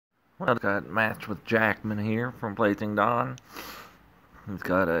Well, got a match with Jackman here from Blazing Dawn. He's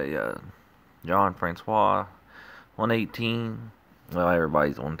got a Jean-Francois 118. Well,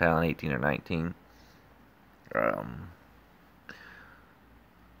 everybody's on talent 18 or 19.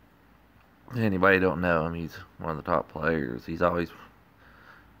 Anybody don't know him, he's one of the top players. He's always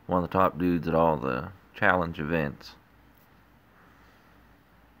one of the top dudes at all the challenge events.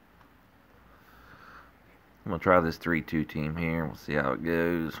 I'm going to try this 3-2 team here. We'll see how it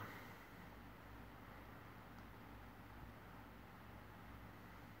goes.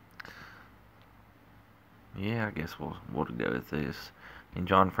 Yeah, I guess we'll go with this. And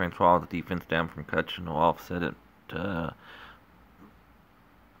Jean-Francois, the defense down from Cutchin, will offset it to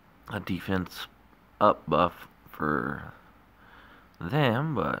a defense up buff for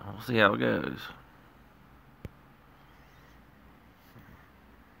them, but we'll see how it goes.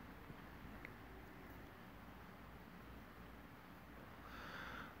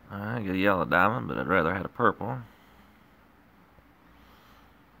 I got a yellow diamond, but I'd rather have a purple.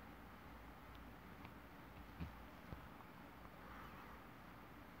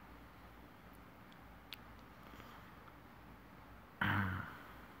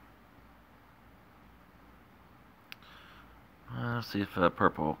 Let's see if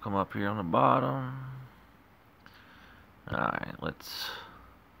purple will come up here on the bottom. Alright, let's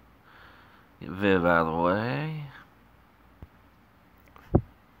get Viv out of the way.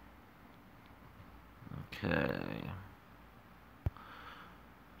 Okay.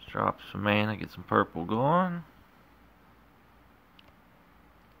 Let's drop some mana, get some purple going.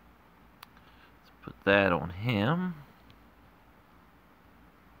 Let's put that on him.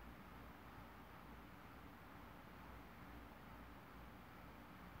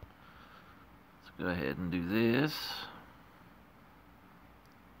 Go ahead and do this.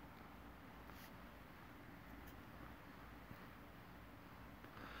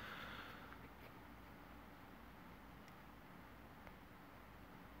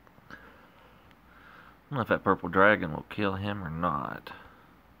 I don't know if that purple dragon will kill him or not.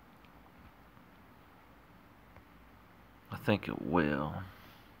 I think it will.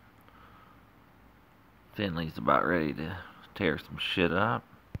 Finley's about ready to tear some shit up.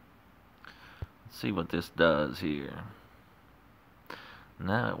 See what this does here.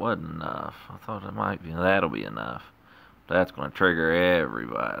 No, it wasn't enough. I thought it might be. That'll be enough. That's going to trigger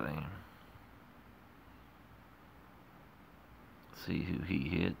everybody. Let's see who he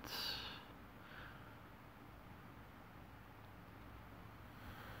hits.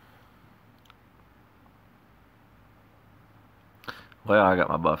 Well, I got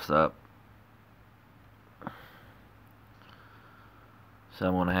my buffs up. So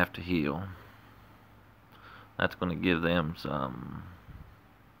I'm going to have to heal. That's going to give them some...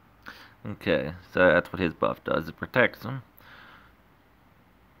 Okay, so that's what his buff does. It protects them.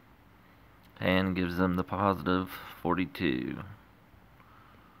 And gives them the positive 42.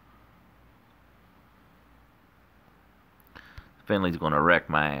 Finley's going to wreck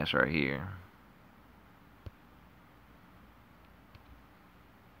my ass right here.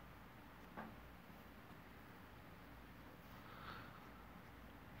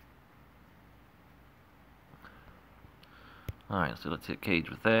 Alright, so let's hit Cage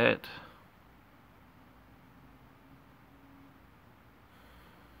with that.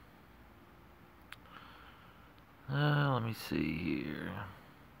 Let me see here.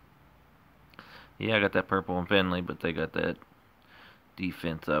 Yeah, I got that purple on Finley, but they got that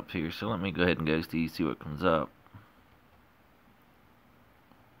defense up here. So let me go ahead and go see what comes up.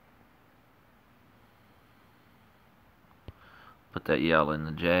 Put that yellow in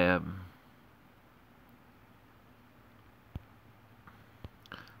the jab.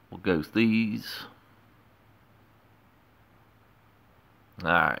 We'll ghost these.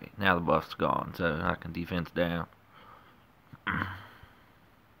 Alright, now the buff's gone, so I can defense down. I'm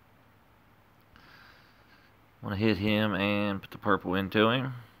going to hit him and put the purple into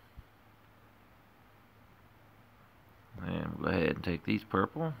him. And we'll go ahead and take these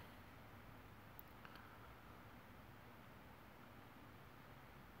purple.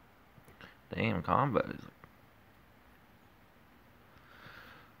 Damn combos.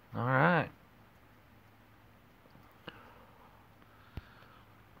 Alright.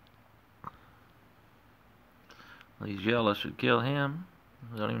 These yellows should kill him.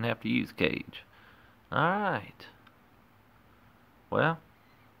 We don't even have to use Cage. Alright. Well,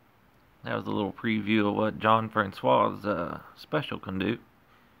 that was a little preview of what Jean-Francois' special can do.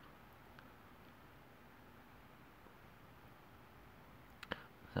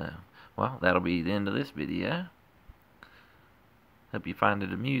 So, well, that'll be the end of this video. Hope you find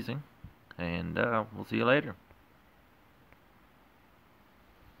it amusing, and we'll see you later.